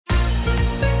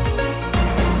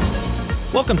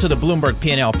Welcome to the Bloomberg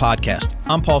P&L podcast.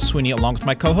 I'm Paul Sweeney along with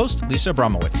my co-host, Lisa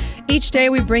Abramowitz. Each day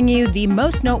we bring you the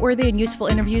most noteworthy and useful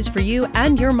interviews for you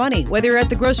and your money, whether you're at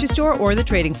the grocery store or the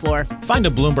trading floor. Find a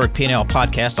Bloomberg P&L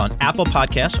podcast on Apple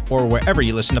Podcasts or wherever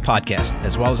you listen to podcasts,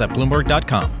 as well as at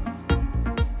Bloomberg.com.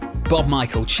 Bob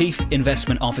Michele, Chief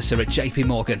Investment Officer at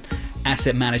JPM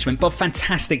Asset Management. Bob,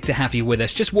 fantastic to have you with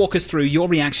us. Just walk us through your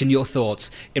reaction, your thoughts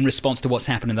in response to what's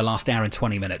happened in the last hour and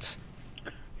 20 minutes.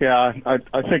 Yeah,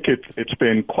 I think it's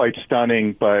been quite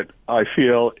stunning, but I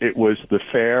feel it was the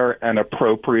fair and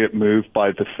appropriate move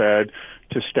by the Fed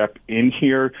to step in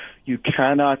here. You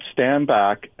cannot stand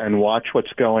back and watch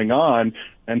what's going on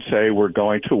and say we're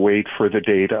going to wait for the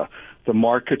data. The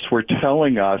markets were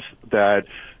telling us that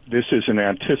this is an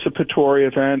anticipatory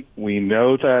event. We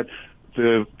know that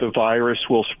the virus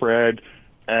will spread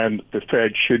and the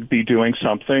Fed should be doing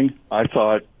something. I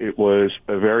thought it was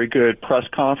a very good press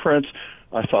conference.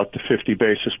 I thought the 50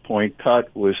 basis point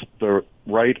cut was the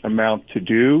right amount to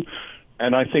do.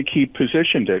 And I think he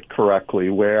positioned it correctly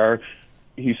where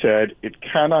he said it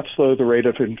cannot slow the rate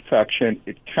of infection.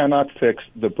 It cannot fix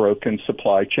the broken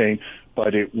supply chain,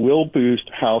 but it will boost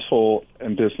household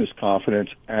and business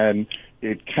confidence, and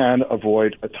it can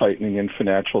avoid a tightening in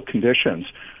financial conditions.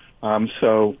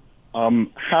 So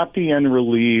I'm happy and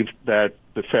relieved that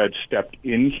the Fed stepped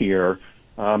in here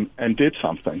and did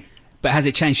something. But has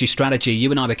it changed your strategy? You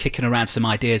and I were kicking around some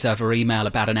ideas over email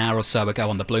about an hour or so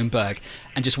ago on the Bloomberg.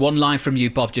 And just one line from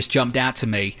you, Bob, just jumped out to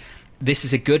me. This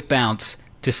is a good bounce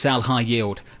to sell high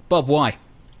yield. Bob, why?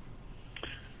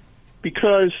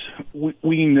 Because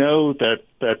we know that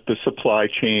the supply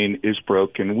chain is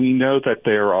broken. We know that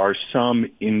there are some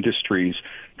industries,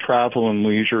 travel and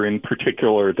leisure in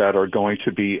particular, that are going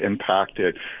to be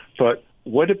impacted. But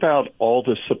what about all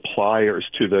the suppliers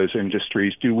to those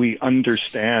industries? Do we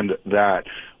understand that?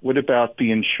 What about the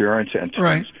insurance entities?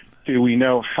 Right. Do we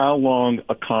know how long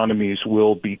economies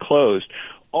will be closed?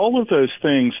 All of those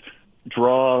things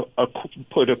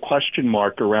put a question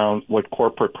mark around what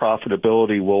corporate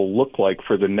profitability will look like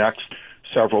for the next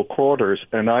several quarters,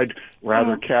 and I'd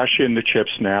rather cash in the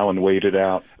chips now and wait it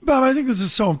out. Bob, I think this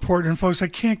is so important, and folks, I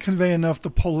can't convey enough the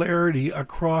polarity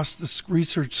across the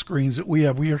research screens that we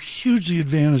have. We are hugely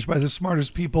advantaged by the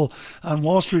smartest people on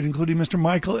Wall Street, including Mr.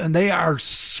 Michele, and they are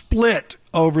split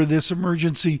over this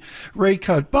emergency rate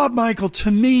cut. Bob Michele,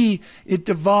 to me, it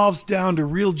devolves down to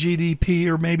real GDP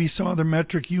or maybe some other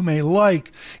metric you may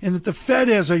like, and that the Fed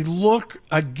has a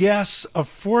guess, a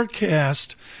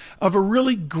forecast of a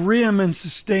really grim and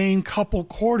sustained couple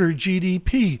quarter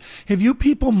GDP. Have you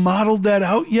people modeled that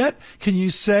out yet? Can you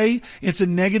say it's a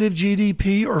negative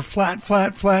GDP or flat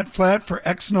for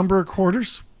X number of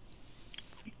quarters?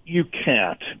 You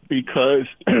can't, because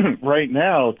right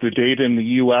now the data in the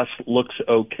U.S. looks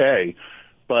okay,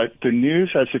 but the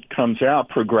news as it comes out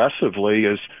progressively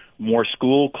is more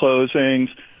school closings,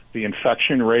 the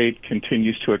infection rate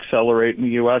continues to accelerate in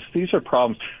the U.S. These are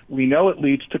problems. We know it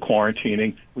leads to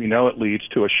quarantining. We know it leads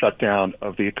to a shutdown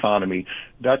of the economy.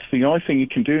 That's the only thing you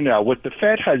can do now. What the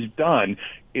Fed has done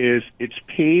is it's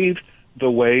paved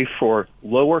the way for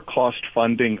lower cost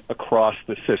funding across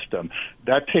the system.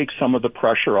 That takes some of the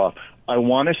pressure off. I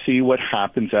want to see what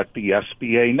happens at the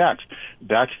SBA next.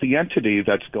 That's the entity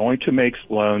that's going to make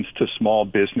loans to small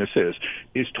businesses.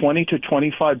 Is 20 to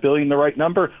 25 billion the right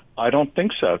number? I don't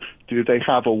think so. Do they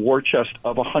have a war chest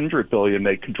of 100 billion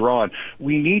they could draw on?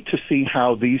 We need to see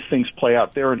how these things play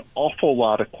out. There are an awful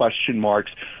lot of question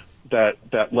marks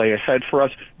that lay ahead for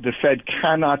us. The Fed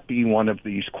cannot be one of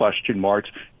these question marks,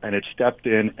 and it stepped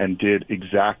in and did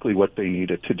exactly what they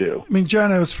needed to do. I mean,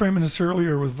 John, I was framing this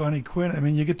earlier with Vonnie Quinn. I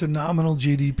mean, you get to nominal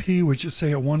GDP, which is,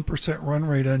 say, a 1% run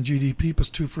rate on GDP plus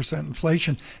 2%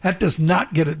 inflation. That does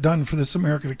not get it done for this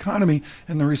American economy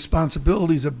and the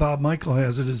responsibilities that Bob Michele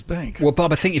has at his bank. Well,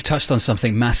 Bob, I think you've touched on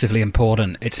something massively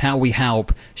important. It's how we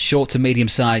help small to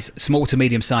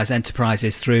medium-sized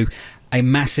enterprises through a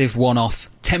massive one-off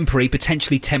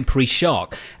potentially temporary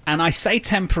shock. And I say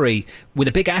temporary with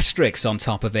a big asterisk on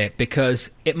top of it because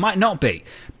it might not be.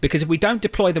 Because if we don't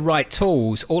deploy the right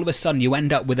tools, all of a sudden you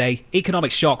end up with a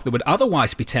economic shock that would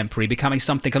otherwise be temporary becoming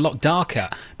something a lot darker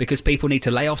because people need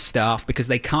to lay off staff because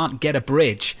they can't get a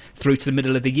bridge through to the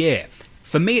middle of the year.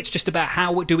 For me, it's just about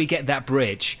how do we get that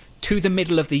bridge to the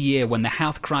middle of the year when the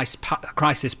health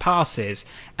crisis passes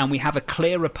and we have a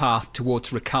clearer path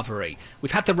towards recovery.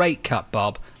 We've had the rate cut,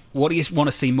 Bob. What do you want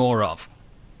to see more of?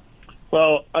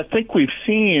 Well, I think we've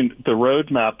seen the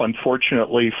roadmap,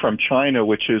 unfortunately, from China,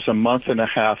 which is a month and a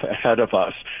half ahead of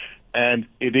us. And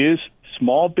it is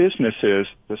small businesses,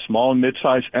 the small and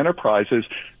mid-sized enterprises,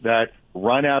 that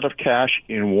run out of cash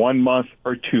in 1 month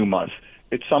or 2 months.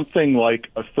 it's something like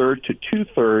a third to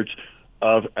two-thirds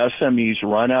of SMEs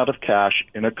run out of cash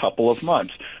in a couple of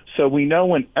months. So we know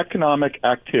when economic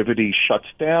activity shuts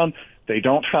down, they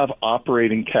don't have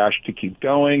operating cash to keep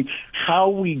going. How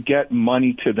we get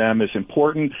money to them is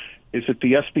important. Is it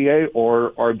the SBA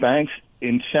or are banks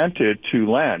incented to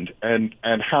lend? And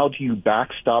how do you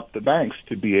backstop the banks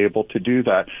to be able to do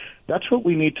that? That's what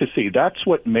we need to see. That's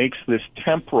what makes this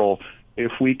temporal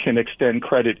if we can extend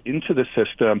credit into the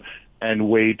system and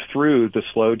wade through the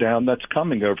slowdown that's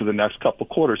coming over the next couple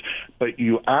quarters. But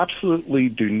you absolutely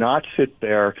do not sit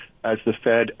there as the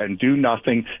Fed and do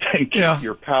nothing and keep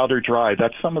your powder dry.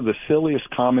 That's some of the silliest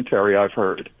commentary I've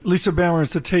heard. Lisa Bammer,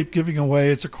 it's a tape giving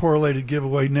away. It's a correlated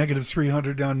giveaway. Negative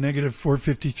 300 down, negative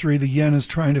 453. The yen is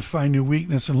trying to find new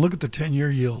weakness. And look at the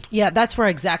 10-year yield. Yeah, that's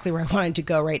exactly where I wanted to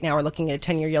go right now. We're looking at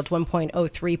a 10-year yield,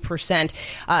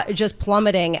 1.03%, just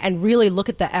plummeting. And really look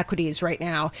at the equities right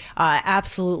now.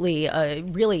 Absolutely,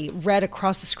 really red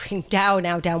across the screen. Dow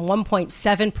now down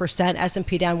 1.7%,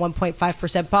 S&P down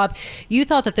 1.5%. Bob, you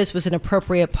thought that this was an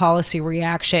appropriate policy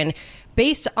reaction.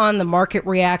 Based on the market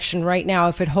reaction right now,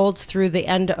 if it holds through the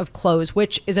end of close,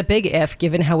 which is a big if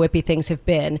given how whippy things have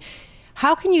been,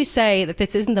 how can you say that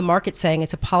this isn't the market saying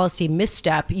it's a policy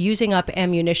misstep, using up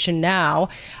ammunition now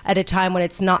at a time when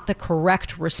it's not the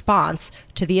correct response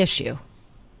to the issue?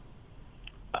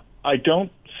 I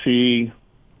don't see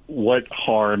what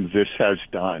harm this has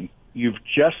done. You've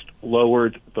just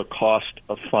lowered the cost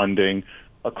of funding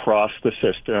across the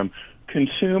system.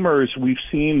 Consumers, we've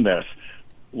seen this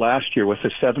last year with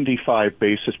a 75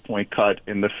 basis point cut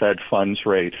in the Fed funds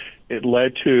rate. It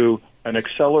led to an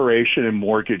acceleration in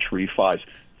mortgage refis.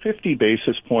 50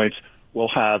 basis points will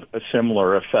have a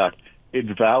similar effect. It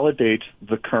validates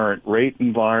the current rate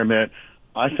environment.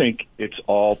 I think it's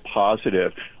all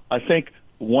positive. I think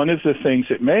one of the things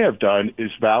it may have done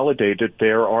is validated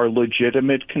there are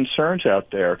legitimate concerns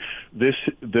out there.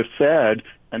 The Fed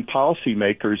and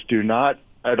policymakers do not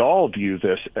at all view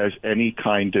this as any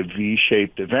kind of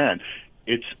V-shaped event.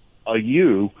 It's a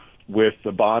U with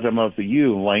the bottom of the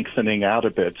U lengthening out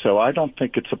a bit. So I don't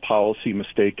think it's a policy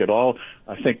mistake at all.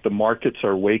 I think the markets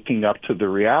are waking up to the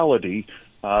reality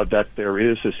that there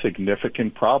is a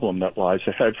significant problem that lies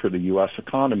ahead for the U.S.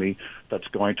 economy that's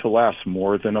going to last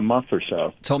more than a month or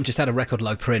so. Tom, just had a record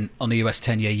low print on the US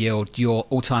 10-year yield. Your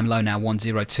all-time low now,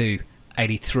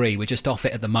 102.83. We're just off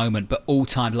it at the moment, but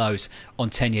all-time lows on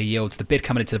 10-year yields. The bid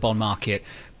coming into the bond market,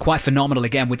 quite phenomenal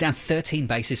again. We're down 13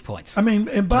 basis points. I mean,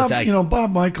 and Bob,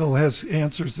 Bob Michael has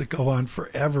answers that go on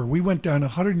forever. We went down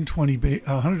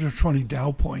 120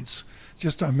 Dow points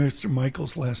just on Mr.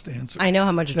 Michael's last answer. I know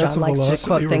how much John likes to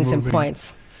quote things in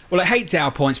points. Well, I hate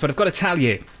Dow points, but I've got to tell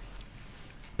you,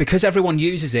 because everyone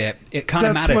uses it, it kind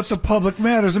of matters. That's what the public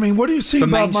matters. I mean, what do you see,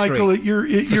 Bob Michael, at your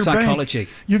psychology? Bank?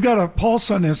 You've got a pulse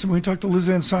on this, and we talked to Liz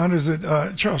Ann Saunders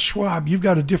at Charles Schwab. You've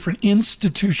got a different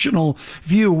institutional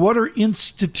view. What are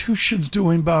institutions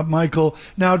doing, Bob Michael,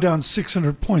 now down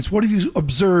 600 points? What have you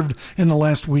observed in the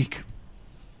last week?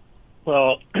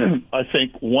 Well, I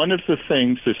think one of the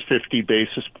things this 50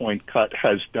 basis point cut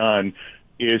has done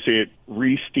is it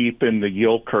re-steepened the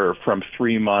yield curve from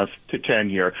 3-month to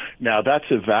 10-year. Now, that's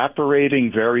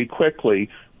evaporating very quickly,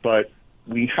 but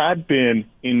we had been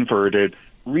inverted.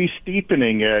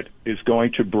 Re-steepening it is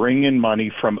going to bring in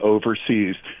money from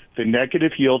overseas. The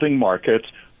negative yielding markets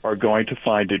are going to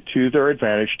find it to their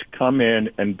advantage to come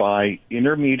in and buy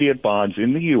intermediate bonds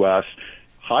in the U.S.,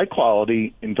 high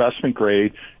quality, investment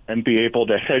grade, and be able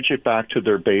to hedge it back to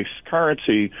their base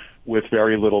currency with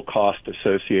very little cost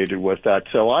associated with that.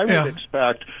 So I would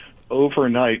expect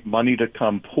overnight money to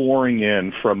come pouring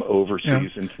in from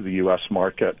overseas into the U.S.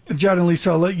 market. John and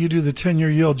Lisa, I'll let you do the 10-year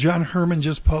yield. John Herman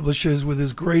just publishes with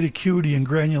his great acuity and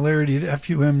granularity at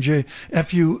FUFG.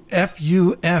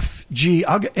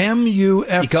 I'll get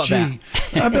MUFG. You got that.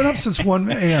 I've been up since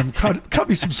 1 a.m. Cut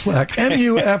me some slack.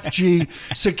 MUFG,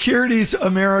 Securities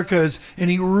Americas, and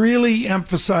he really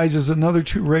emphasizes another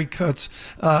 2 rate cuts,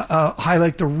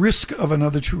 highlight the risk of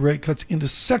another 2 rate cuts into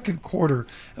second quarter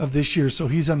of this year. So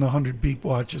he's on the 100 beat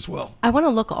watch as well. I want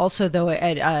to look also, though,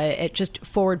 at just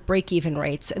forward break-even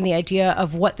rates and the idea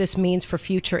of what this means for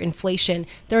future inflation.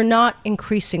 They're not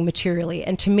increasing materially.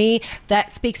 And to me,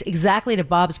 that speaks exactly to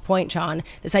Bob's point, John,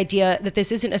 this idea that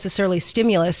this isn't necessarily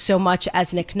stimulus so much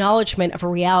as an acknowledgement of a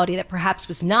reality that perhaps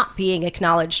was not being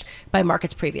acknowledged by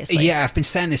markets previously. Yeah, I've been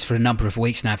saying this for a number of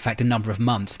weeks now, in fact, a number of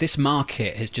months. This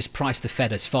market has just priced the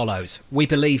Fed as follows. We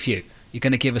believe you. you're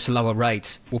going to give us lower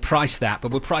rates. We'll price that,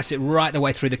 but we'll price it right the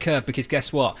way through the curve because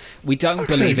guess what? We don't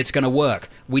believe it's going to work.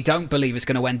 We don't believe it's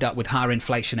going to end up with higher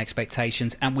inflation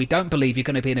expectations, and we don't believe you're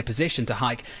going to be in a position to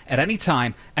hike at any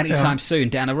time soon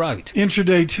down the road.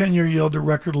 Intraday 10-year yield to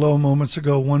record low moments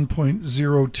ago,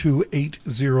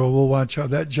 1.0280. We'll watch how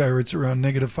that gyrates around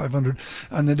negative 500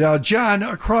 on the Dow. John,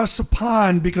 across the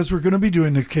pond, because we're going to be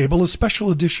doing the cable, a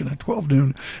special edition at 12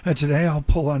 noon today. I'll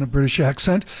pull on a British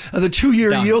accent. The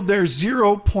 2-year yield there's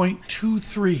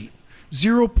 0.23.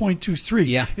 0.23.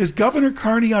 Yeah. Is Governor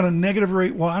Carney on a negative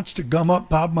rate watch to gum up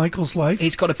Bob Michael's life?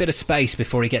 He's got a bit of space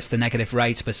before he gets the negative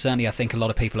rates, but certainly I think a lot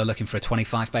of people are looking for a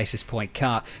 25 basis point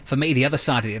cut. For me, the other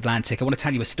side of the Atlantic, I want to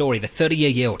tell you a story. The 30-year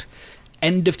yield,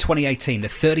 end of 2018, the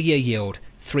 30-year yield,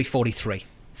 343.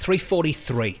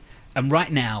 343. And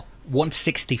right now,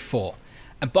 164.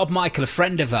 And Bob Michael, a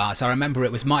friend of ours, I remember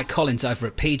it was Mike Collins over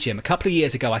at PGIM. A couple of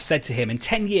years ago, I said to him, in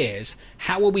 10 years,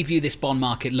 how will we view this bond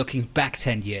market looking back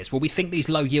 10 years? Will we think these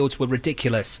low yields were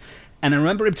ridiculous? And I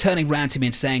remember him turning around to me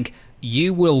and saying,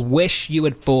 you will wish you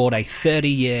had bought a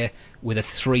 30-year with a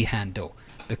 3 handle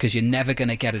because you're never going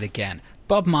to get it again.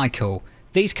 Bob Michael,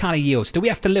 these kind of yields, do we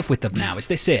have to live with them now? Is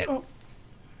this it?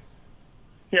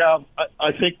 Yeah,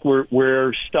 I think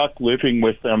we're stuck living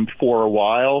with them for a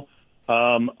while.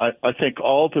 I think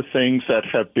all the things that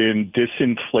have been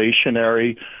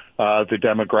disinflationary, the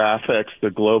demographics, the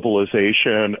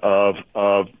globalization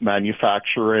of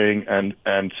manufacturing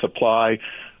and supply,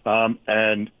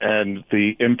 and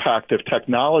the impact of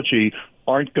technology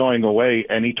aren't going away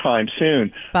anytime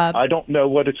soon. Bob, I don't know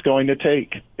what it's going to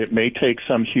take. It may take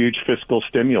some huge fiscal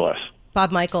stimulus.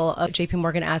 Bob Michael of JP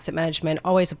Morgan Asset Management,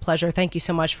 always a pleasure. Thank you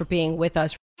so much for being with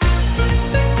us.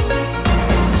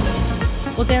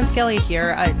 Well, Dan Skelly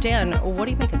here. Dan, what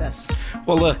do you make of this?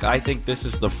 Well, look, I think this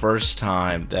is the first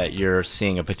time that you're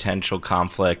seeing a potential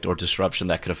conflict or disruption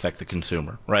that could affect the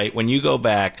consumer, right? When you go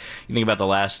back, you think about the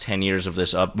last 10 years of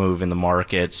this up move in the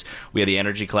markets. We had the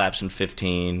energy collapse in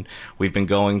 15. We've been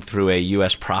going through a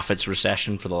U.S. profits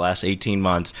recession for the last 18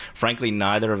 months. Frankly,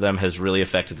 neither of them has really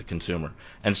affected the consumer.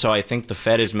 And so I think the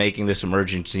Fed is making this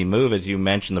emergency move, as you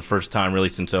mentioned, the first time really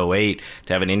since 2008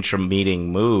 to have an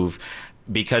intra-meeting move,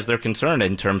 because they're concerned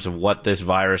in terms of what this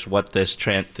virus, what this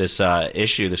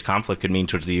issue, this conflict could mean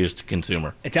towards the U.S.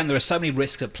 consumer. Dan, there are so many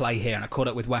risks at play here, and I caught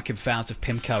up with Joachim Fowles of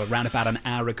PIMCO around about an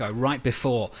hour ago, right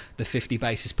before the 50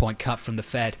 basis point cut from the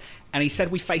Fed, and he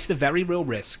said we face the very real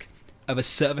risk of a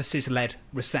services-led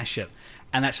recession,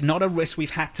 and that's not a risk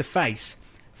we've had to face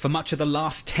for much of the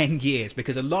last 10 years,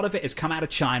 because a lot of it has come out of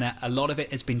China, a lot of it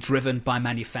has been driven by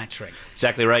manufacturing.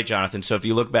 Exactly right, Jonathan. So if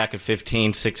you look back at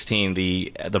 15, 16,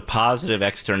 the positive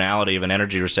externality of an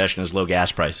energy recession is low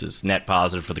gas prices, net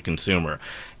positive for the consumer.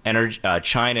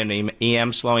 China and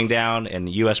EM slowing down and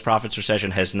the U.S. profits recession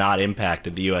has not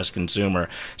impacted the U.S. consumer.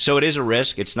 So it is a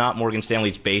risk. It's not Morgan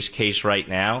Stanley's base case right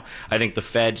now. I think the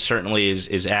Fed certainly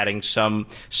is adding some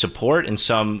support and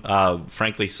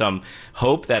frankly, some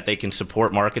hope that they can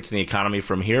support markets and the economy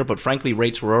from here. But frankly,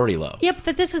 rates were already low. Yeah,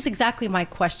 but this is exactly my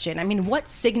question. I mean, what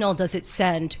signal does it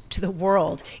send to the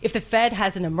world if the Fed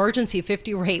has an emergency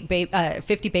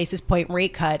 50 basis point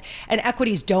rate cut and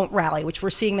equities don't rally, which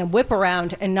we're seeing them whip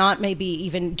around and not maybe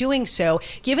even doing so,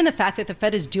 given the fact that the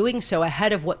Fed is doing so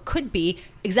ahead of what could be,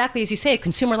 exactly as you say, a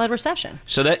consumer-led recession?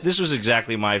 So this was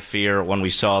exactly my fear when we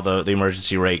saw the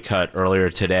emergency rate cut earlier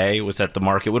today, was that the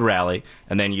market would rally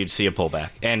and then you'd see a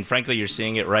pullback. And frankly, you're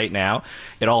seeing it right now.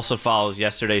 It also follows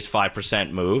yesterday's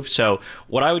 5% move. So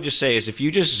what I would just say is if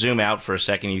you just zoom out for a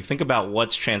second, you think about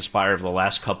what's transpired over the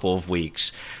last couple of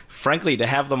weeks. Frankly, to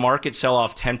have the market sell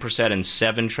off 10% in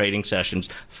 7 trading sessions,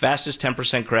 fastest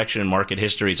 10% correction in market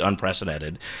history, is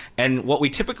unprecedented. And what we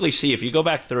typically see, if you go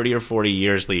back 30 or 40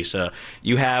 years, Lisa,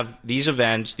 you have these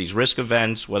events, these risk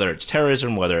events, whether it's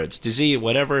terrorism, whether it's disease,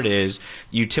 whatever it is,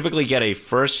 you typically get a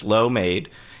first low made,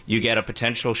 you get a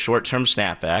potential short-term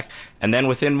snapback, and then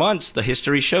within months, the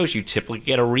history shows you typically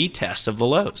get a retest of the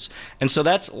lows. And so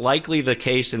that's likely the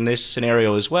case in this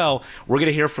scenario as well. We're going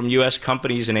to hear from U.S.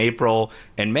 companies in April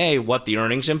and May what the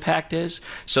earnings impact is.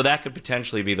 So that could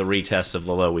potentially be the retest of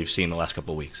the low we've seen the last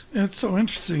couple of weeks. It's so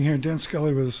interesting here. Dan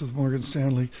Skelly with us with Morgan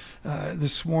Stanley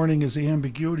this morning is the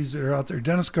ambiguities that are out there.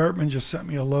 Dennis Gartman just sent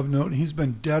me a love note, and he's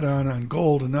been dead on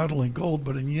gold, and not only gold,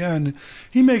 but in yen.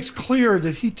 He makes clear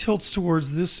that he tilts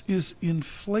towards this is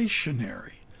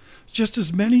inflationary, just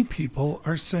as many people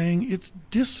are saying it's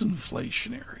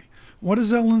disinflationary. What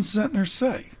does Ellen Zentner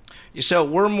say? So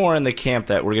we're more in the camp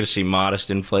that we're going to see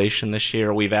modest inflation this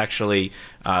year. We've actually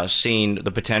seen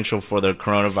the potential for the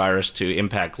coronavirus to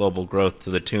impact global growth to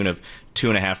the tune of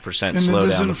 2.5% slowdown. And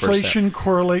does inflation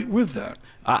correlate with that?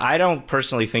 I don't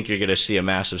personally think you're going to see a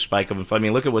massive spike of inflation. I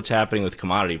mean, look at what's happening with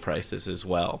commodity prices as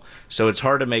well. So it's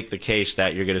hard to make the case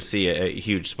that you're going to see a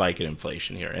huge spike in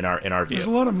inflation here in our view. There's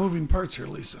a lot of moving parts here,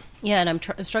 Lisa. Yeah, and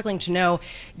I'm struggling to know,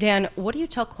 Dan, what do you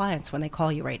tell clients when they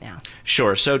call you right now?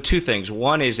 Sure. So two things.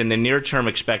 One is in the near term,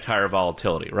 expect higher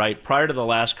volatility, right? Prior to the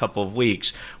last couple of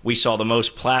weeks, we saw the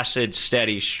most placid,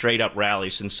 steady, straight up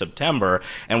rally since September,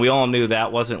 and we all knew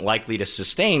that wasn't likely to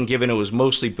sustain given it was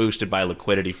mostly boosted by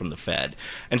liquidity from the Fed.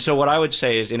 And so what I would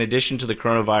say is, in addition to the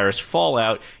coronavirus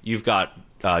fallout, you've got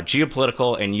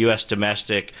geopolitical and U.S.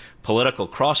 domestic political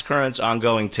cross-currents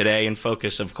ongoing today in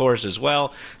focus, of course, as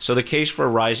well. So the case for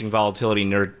rising volatility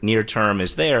near term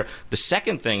is there. The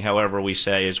second thing, however, we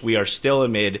say is we are still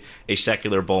amid a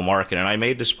secular bull market. And I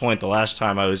made this point the last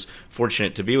time I was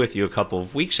fortunate to be with you a couple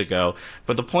of weeks ago.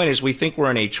 But the point is we think we're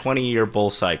in a 20-year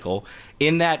bull cycle.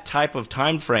 In that type of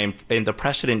time frame, and the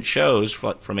precedent shows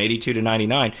from 82 to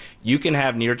 99, you can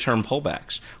have near-term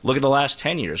pullbacks. Look at the last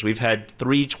 10 years. We've had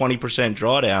 20%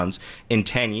 drawdowns in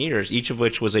 10 years, each of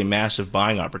which was a massive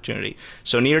buying opportunity.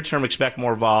 So near-term, expect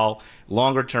more vol.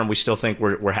 Longer-term, we still think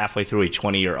we're halfway through a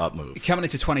 20-year up move. Coming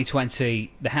into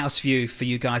 2020, the house view for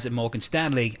you guys at Morgan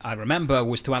Stanley, I remember,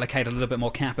 was to allocate a little bit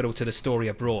more capital to the story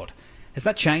abroad. Has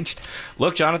that changed?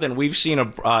 Look, Jonathan, we've seen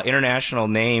international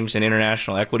names and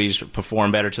international equities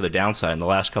perform better to the downside in the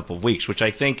last couple of weeks, which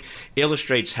I think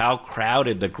illustrates how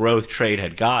crowded the growth trade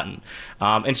had gotten.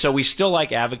 And so we still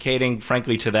like advocating,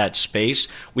 frankly, to that space.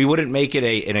 We wouldn't make it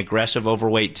an aggressive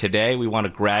overweight today. We want to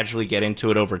gradually get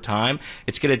into it over time.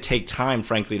 It's going to take time,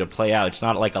 frankly, to play out. It's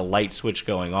not like a light switch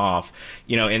going off.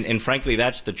 And frankly,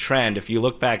 that's the trend. If you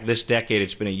look back this decade,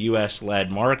 it's been a U.S.-led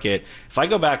market. If I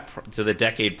go back to the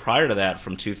decade prior to that,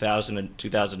 from 2000 and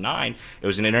 2009, it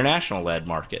was an international-led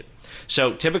market.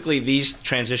 So typically, these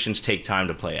transitions take time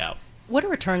to play out. What are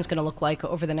returns going to look like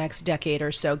over the next decade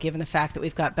or so, given the fact that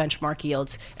we've got benchmark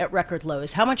yields at record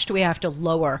lows? How much do we have to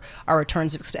lower our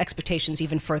returns expectations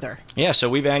even further? Yeah, so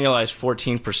we've annualized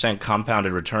 14%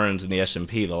 compounded returns in the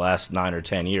S&P the last 9 or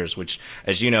 10 years, which,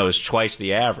 as you know, is twice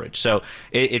the average. So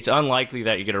it's unlikely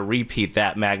that you're going to repeat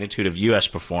that magnitude of U.S.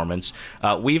 performance.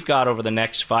 We've got, over the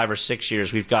next 5 or 6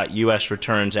 years, we've got U.S.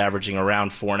 returns averaging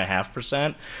around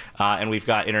 4.5%, and we've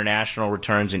got international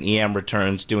returns and EM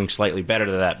returns doing slightly better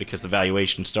than that because the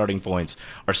valuation starting points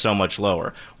are so much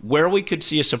lower. Where we could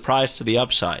see a surprise to the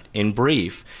upside, in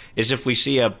brief, is if we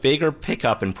see a bigger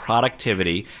pickup in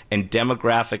productivity and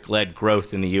demographic-led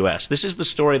growth in the U.S. This is the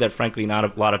story that, frankly, not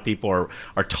a lot of people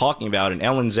are talking about, and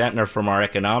Ellen Zentner from our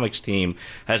economics team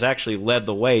has actually led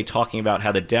the way talking about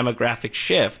how the demographic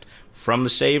shift from the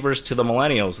savers to the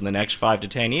millennials in the next 5 to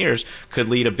 10 years could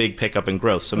lead a big pickup in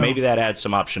growth. So maybe that adds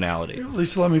some optionality.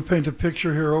 Lisa, let me paint a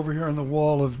picture here. Over here on the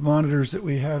wall of monitors that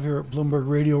we have here at Bloomberg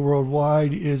Radio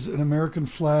Worldwide is an American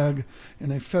flag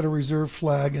and a Federal Reserve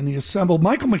flag and the assembled.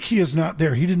 Michael McKee is not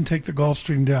there. He didn't take the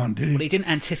Gulfstream down, did he? Well, he didn't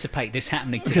anticipate this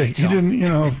happening today. Okay, he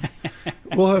didn't,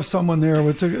 we'll have someone there.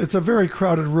 It's a very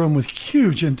crowded room with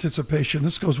huge anticipation.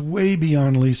 This goes way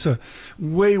beyond, Lisa,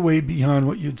 way beyond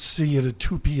what you'd see at a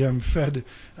 2 p.m. Fed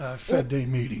Day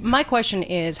meeting. My question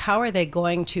is, how are they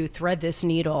going to thread this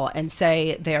needle and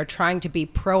say they are trying to be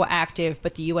proactive,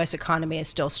 but the U.S. economy is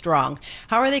still strong?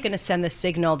 How are they going to send the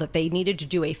signal that they needed to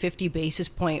do a 50 basis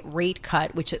point rate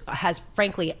cut, which has,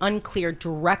 frankly, unclear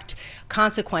direct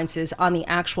consequences on the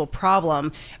actual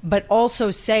problem, but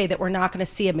also say that we're not going to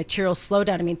see a material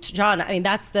slowdown? I mean, John,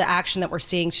 that's the action that we're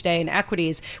seeing today in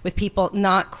equities, with people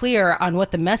not clear on what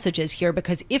the message is here,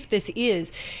 because if this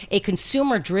is a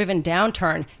consumer-driven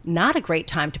downturn, not a great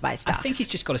time to buy stocks. I think he's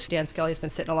just got to... Dan Skelly's been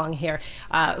sitting along here,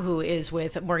 who is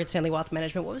with Morgan Stanley Wealth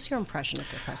Management. What was your impression of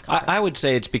the press conference? I would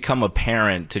say it's become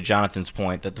apparent, to Jonathan's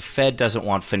point, that the Fed doesn't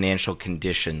want financial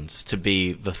conditions to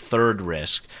be the third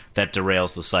risk that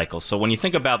derails the cycle. So when you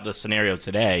think about the scenario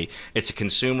today, it's a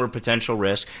consumer potential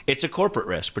risk. It's a corporate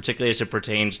risk, particularly as it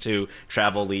pertains to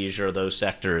travel, leisure, those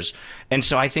sectors. And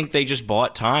so I think they just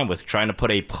bought time with trying to put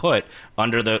a put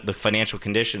under the financial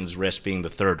conditions risk being the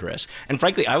third risk. And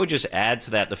frankly, I would just add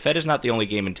to that, the Fed is not the only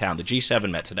game in town. The G7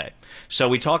 met today. So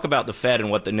we talk about the Fed and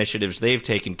what the initiatives they've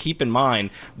taken. Keep in mind,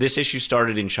 this issue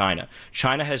started in China.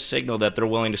 China has signaled that they're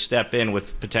willing to step in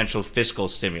with potential fiscal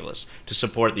stimulus to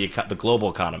support the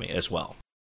global economy as well.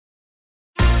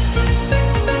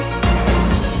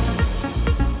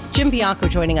 Jim Bianco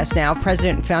joining us now,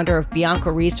 president and founder of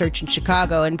Bianco Research in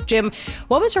Chicago. And Jim,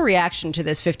 what was your reaction to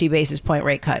this 50 basis point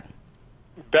rate cut?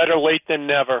 Better late than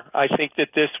never. I think that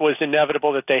this was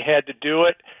inevitable, that they had to do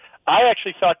it. I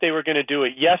actually thought they were going to do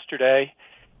it yesterday,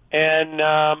 and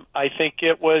I think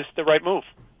it was the right move.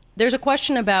 There's a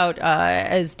question about,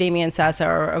 as Damian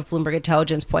Sassa of Bloomberg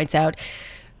Intelligence points out,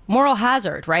 moral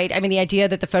hazard, right? I mean, the idea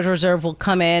that the Federal Reserve will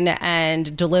come in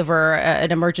and deliver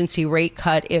an emergency rate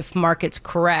cut if markets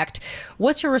correct.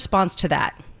 What's your response to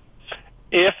that?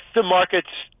 If the markets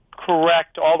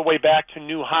correct all the way back to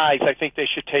new highs, I think they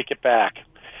should take it back.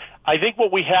 I think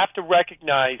what we have to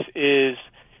recognize is,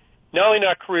 not only in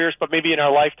our careers, but maybe in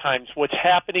our lifetimes, what's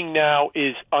happening now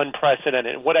is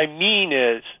unprecedented. What I mean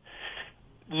is,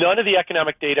 none of the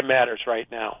economic data matters right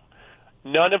now.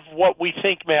 None of what we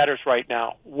think matters right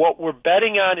now. What we're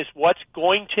betting on is what's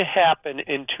going to happen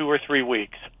in 2 or 3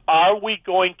 weeks. Are we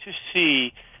going to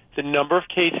see the number of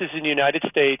cases in the United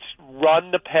States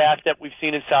run the path that we've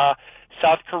seen in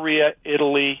South Korea,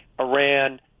 Italy,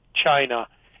 Iran, China,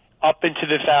 up into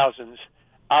the thousands?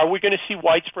 Are we going to see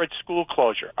widespread school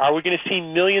closure? Are we going to see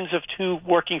millions of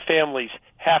working families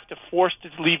have to force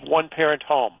to leave one parent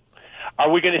home? Are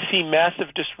we going to see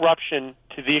massive disruption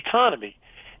to the economy?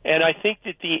 And I think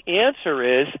that the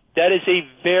answer is that is a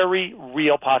very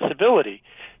real possibility.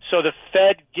 So the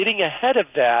Fed getting ahead of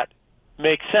that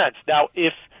makes sense. Now,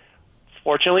 if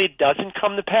fortunately it doesn't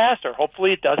come to pass, or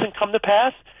hopefully it doesn't come to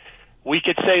pass, we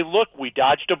could say, look, we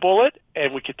dodged a bullet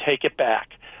and we could take it back.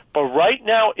 But right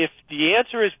now, if the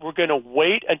answer is we're going to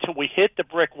wait until we hit the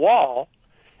brick wall,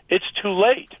 it's too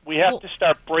late. We have to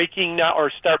start breaking now, or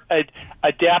start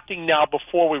adapting now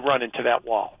before we run into that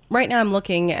wall. Right now I'm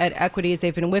looking at equities.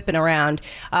 They've been whipping around.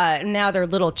 Now they're a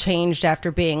little changed after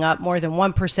being up more than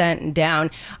 1% and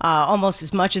down almost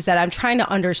as much as that. I'm trying to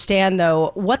understand,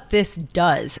 though, what this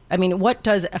does. I mean, what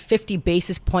does a 50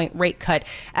 basis point rate cut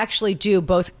actually do,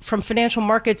 both from financial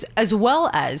markets as well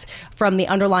as from the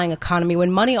underlying economy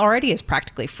when money already is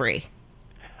practically free?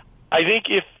 I think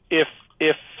if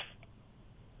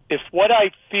what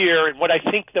I fear and what I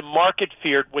think the market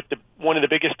feared with one of the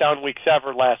biggest down weeks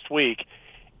ever last week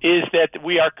is that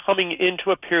we are coming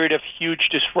into a period of huge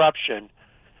disruption,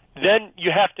 then you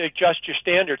have to adjust your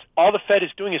standards. All the Fed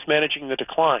is doing is managing the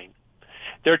decline.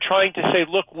 They're trying to say,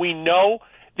 look, we know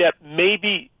that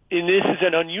maybe, and this is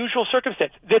an unusual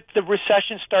circumstance, that the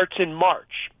recession starts in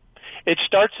March. It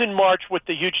starts in March with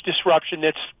the huge disruption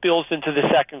that spills into the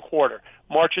second quarter.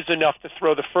 March is enough to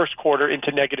throw the first quarter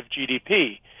into negative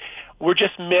GDP. We're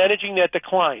just managing that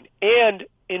decline. And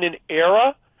in an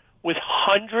era with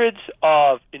hundreds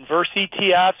of inverse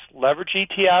ETFs, leverage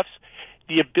ETFs,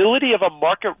 the ability of a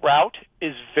market rout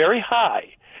is very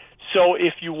high. So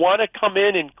if you want to come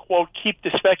in and, quote, keep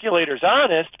the speculators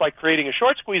honest by creating a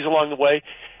short squeeze along the way,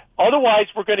 otherwise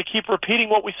we're going to keep repeating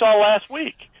what we saw last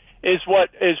week. Is what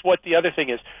the other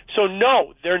thing is. So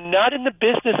no, they're not in the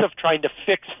business of trying to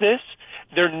fix this.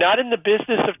 They're not in the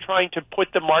business of trying to put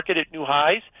the market at new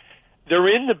highs. They're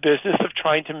in the business of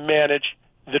trying to manage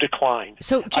the decline.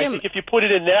 So, Jim, I think if you put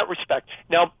it in that respect,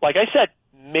 now, like I said,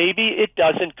 maybe it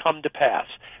doesn't come to pass.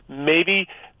 Maybe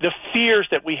the fears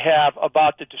that we have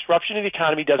about the disruption of the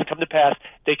economy doesn't come to pass.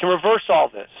 They can reverse all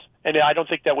this, and I don't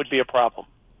think that would be a problem.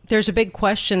 There's a big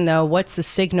question, though. What's the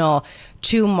signal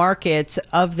to markets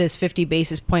of this 50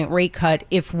 basis point rate cut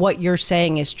if what you're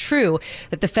saying is true,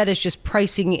 that the Fed is just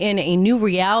pricing in a new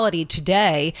reality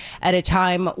today at a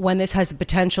time when this has the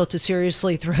potential to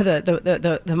seriously throw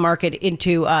the market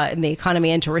into and the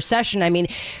economy into recession? I mean,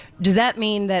 does that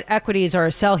mean that equities are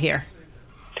a sell here?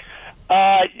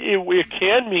 It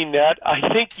can mean that.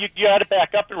 I think you got to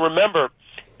back up and remember,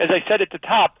 as I said at the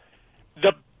top,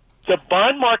 the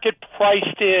bond market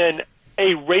priced in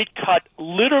a rate cut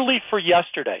literally for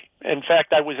yesterday. In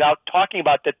fact, I was out talking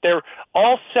about that. They're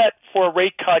all set for a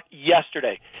rate cut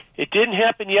yesterday. It didn't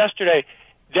happen yesterday.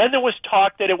 Then there was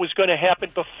talk that it was going to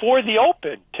happen before the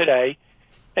open today,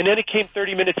 and then it came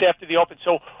 30 minutes after the open.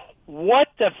 So what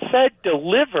the Fed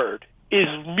delivered is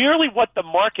merely what the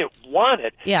market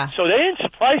wanted. Yeah. So they didn't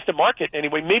surprise the market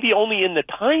anyway, maybe only in the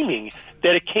timing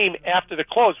that it came after the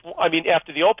close. I mean,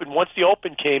 after the open. Once the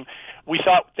open came, we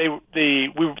thought they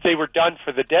were done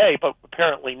for the day, but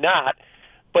apparently not.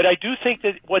 But I do think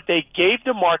that what they gave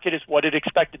the market is what it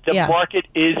expected. The market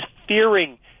is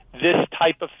fearing this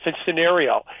type of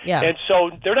scenario. Yeah. And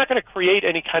so they're not going to create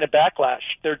any kind of backlash.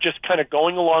 They're just kind of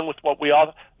going along with what we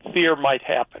all fear might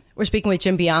happen. We're speaking with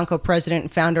Jim Bianco, president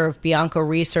and founder of Bianco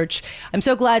Research. I'm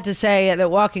so glad to say that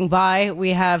walking by,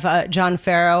 we have John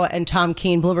Farrow and Tom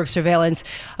Keene, Bloomberg Surveillance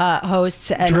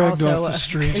hosts, and dragged also off the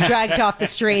street. Dragged off the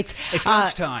streets. It's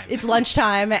lunchtime. It's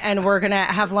lunchtime, and we're going to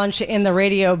have lunch in the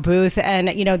radio booth. And,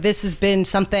 you know, this has been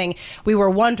something we were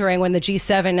wondering when the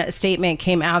G7 statement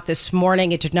came out this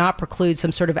morning. It did not preclude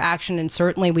some sort of action, and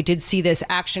certainly we did see this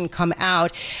action come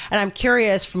out. And I'm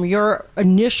curious, from your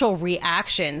initial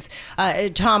reaction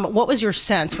happens. Tom, what was your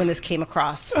sense when this came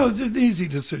across? Oh, it's an easy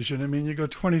decision. I mean, you go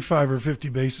 25 or 50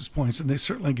 basis points, and they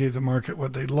certainly gave the market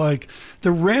what they'd like.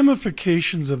 The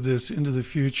ramifications of this into the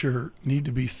future need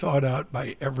to be thought out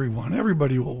by everyone.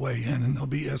 Everybody will weigh in, and there'll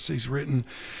be essays written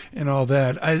and all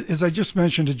that. As I just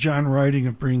mentioned to John Riding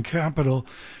of Breen Capital,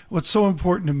 what's so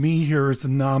important to me here is the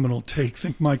nominal take.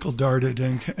 Think Michael Dart at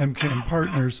MKM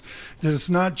Partners, that it's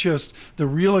not just the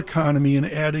real economy and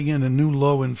adding in a new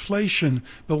low inflation,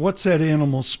 but what's that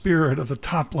animal spirit of the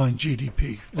top line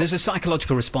GDP? There's a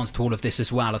psychological response to all of this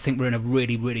as well. I think we're in a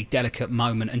really, really delicate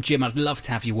moment. And Jim, I'd love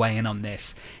to have you weigh in on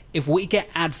this. If we get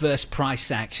adverse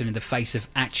price action in the face of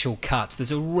actual cuts,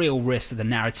 there's a real risk that the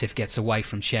narrative gets away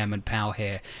from Chairman Powell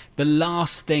here. The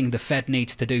last thing the Fed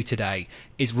needs to do today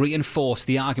is reinforce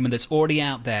the argument that's already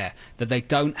out there that they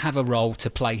don't have a role to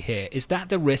play here. Is that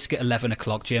the risk at 11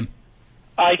 o'clock, Jim?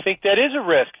 I think that is a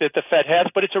risk that the Fed has,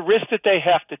 but it's a risk that they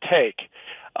have to take.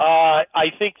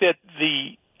 I think that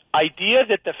the idea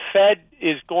that the Fed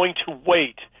is going to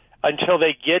wait until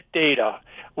they get data,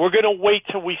 we're going to wait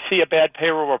till we see a bad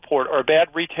payroll report or a bad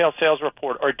retail sales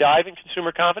report or dive in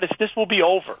consumer confidence, this will be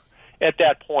over at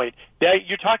that point.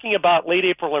 You're talking about late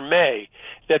April or May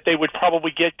that they would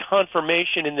probably get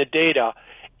confirmation in the data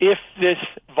if this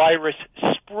virus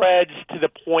spreads to the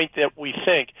point that we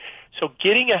think. So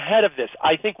getting ahead of this,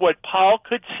 I think what Powell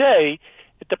could say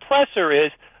at the presser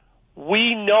is,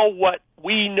 we know what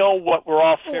we're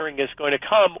all fearing is going to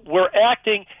come. We're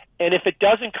acting, and if it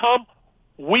doesn't come,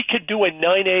 we could do a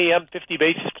 9 a.m. 50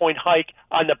 basis point hike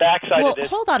on the backside of this.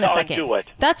 Hold on a second.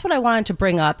 That's what I wanted to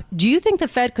bring up. Do you think the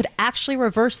Fed could actually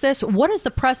reverse this? What is the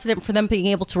precedent for them being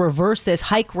able to reverse this,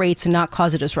 hike rates, and not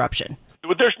cause a disruption?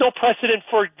 There's no precedent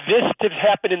for this to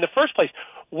happen in the first place.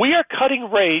 We are cutting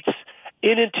rates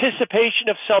in anticipation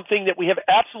of something that we have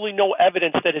absolutely no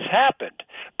evidence that has happened.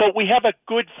 But we have a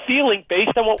good feeling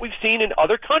based on what we've seen in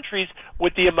other countries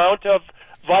with the amount of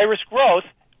virus growth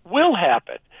will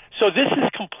happen. So this is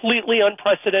completely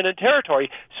unprecedented territory.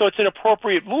 So it's an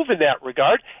appropriate move in that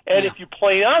regard. And if you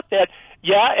play out that,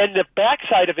 and the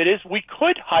backside of it is we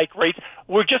could hike rates.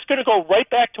 We're just going to go right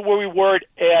back to where we were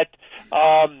at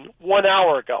 1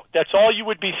 hour ago. That's all you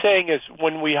would be saying is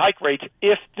when we hike rates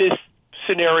if this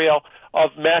scenario of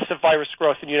massive virus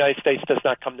growth in the United States does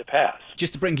not come to pass.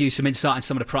 Just to bring you some insight on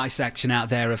some of the price action out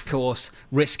there, of course,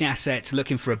 risk assets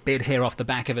looking for a bid here off the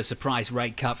back of a surprise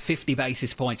rate cut, 50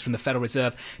 basis points from the Federal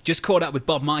Reserve. Just caught up with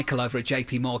Bob Michele over at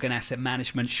JPM Asset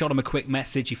Management, shot him a quick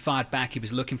message. He fired back. He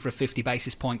was looking for a 50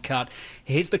 basis point cut.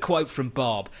 Here's the quote from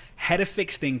Bob, head of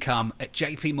fixed income at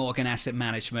JPM Asset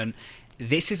Management.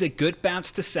 This is a good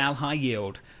bounce to sell high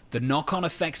yield. The knock-on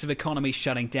effects of economies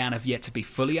shutting down have yet to be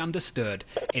fully understood.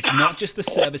 It's not just the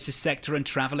services sector and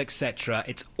travel, etc.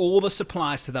 It's all the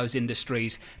suppliers to those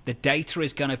industries. The data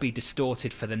is going to be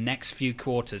distorted for the next few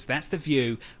quarters. That's the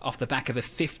view off the back of a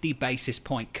 50 basis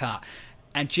point cut.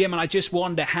 And Jim, and I just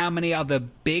wonder how many other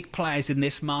big players in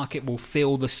this market will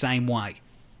feel the same way.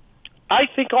 I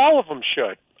think all of them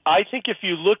should. I think if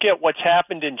you look at what's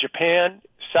happened in Japan,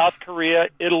 South Korea,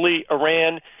 Italy,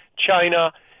 Iran,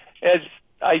 China, as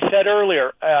I said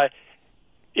earlier,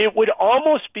 it would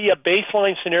almost be a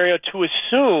baseline scenario to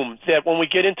assume that when we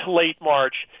get into late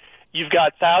March, you've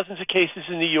got thousands of cases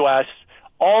in the U.S.,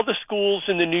 all the schools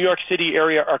in the New York City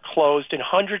area are closed, and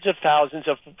hundreds of thousands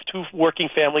of working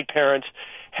family parents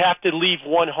have to leave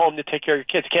one home to take care of your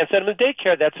kids. Can't send them to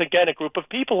daycare. That's, again, a group of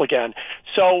people again.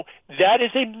 So that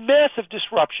is a massive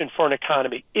disruption for an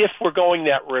economy if we're going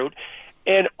that route.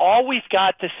 And all we've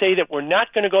got to say that we're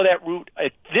not going to go that route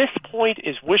at this point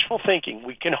is wishful thinking.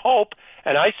 We can hope,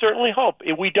 and I certainly hope,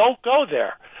 we don't go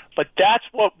there. But that's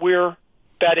what we're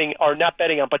betting, or not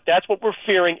betting on, but that's what we're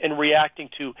fearing and reacting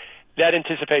to, that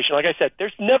anticipation. Like I said,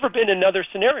 there's never been another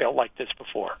scenario like this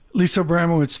before. Lisa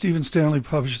Abramowitz, Stephen Stanley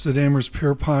publishes at Amherst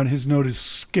Pierpont. His note is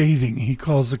scathing. He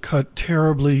calls the cut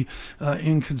terribly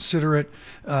inconsiderate,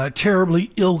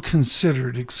 terribly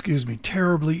ill-considered,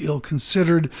 terribly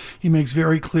ill-considered. He makes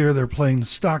very clear they're playing the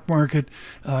stock market,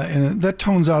 and that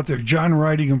tones out there. John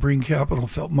Riding of Breen Capital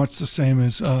felt much the same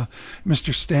as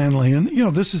Mr. Stanley. And,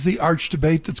 this is the arch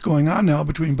debate that's going on now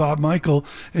between Bob Michele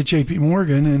at J.P.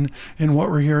 Morgan and what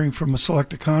we're hearing from a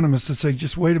select economist that say,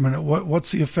 just wait a minute,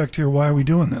 what's the effect here? Why are we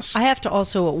doing this? I have to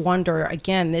also wonder,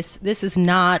 again, this is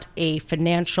not a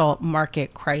financial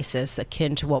market crisis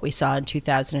akin to what we saw in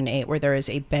 2008, where there is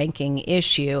a banking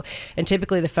issue. And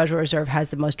typically the Federal Reserve has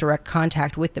the most direct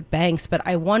contact with the banks. But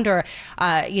I wonder,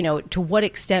 to what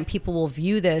extent people will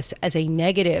view this as a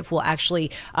negative, will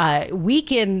actually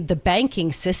weaken the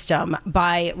banking system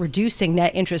by reducing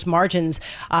net interest margins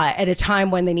at a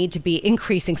time when they need to be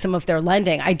increasing some of their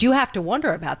lending. I do you have to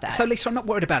wonder about that. So, Lisa, I'm not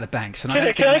worried about the banks, and I Can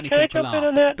don't think many I people jump in are.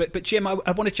 on that? But Jim, I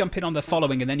want to jump in on the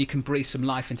following, and then you can breathe some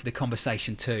life into the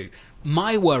conversation too.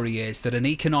 My worry is that an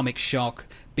economic shock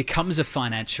becomes a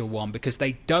financial one because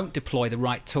they don't deploy the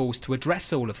right tools to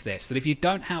address all of this. That if you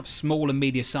don't help small and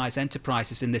medium-sized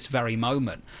enterprises in this very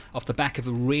moment off the back of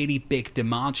a really big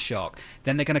demand shock,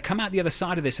 then they're going to come out the other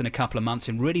side of this in a couple of months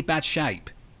in really bad shape.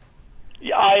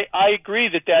 Yeah, I agree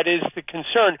that is the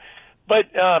concern. But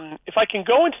if I can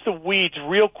go into the weeds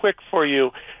real quick for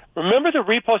you, remember the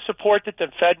repo support that the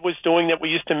Fed was doing that we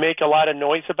used to make a lot of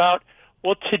noise about?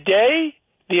 Well, today,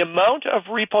 the amount of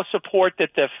repo support that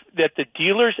the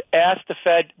dealers asked the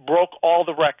Fed broke all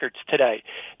the records today.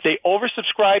 They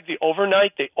oversubscribed the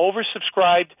overnight, they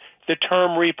oversubscribed the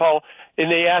term repo,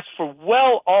 and they asked for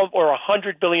well over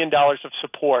 $100 billion of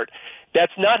support.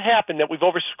 That's not happened, that we've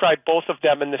oversubscribed both of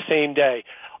them in the same day.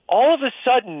 All of a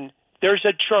sudden, there's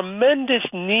a tremendous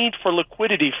need for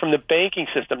liquidity from the banking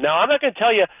system. Now, I'm not going to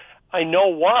tell you I know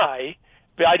why,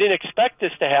 but I didn't expect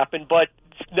this to happen, but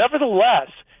nevertheless,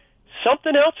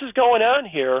 something else is going on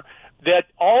here that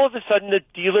all of a sudden the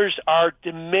dealers are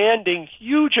demanding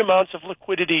huge amounts of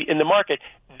liquidity in the market.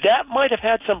 That might have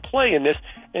had some play in this,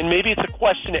 and maybe it's a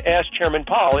question to ask Chairman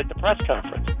Powell at the press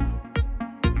conference.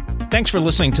 Thanks for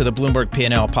listening to the Bloomberg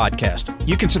P&L podcast.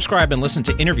 You can subscribe and listen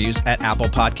to interviews at Apple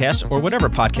Podcasts or whatever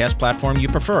podcast platform you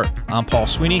prefer. I'm Paul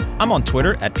Sweeney. I'm on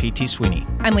Twitter at PT Sweeney.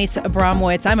 I'm Lisa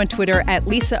Abramowitz. I'm on Twitter at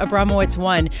Lisa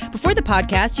Abramowitz1. Before the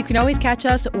podcast, you can always catch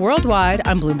us worldwide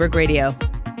on Bloomberg Radio.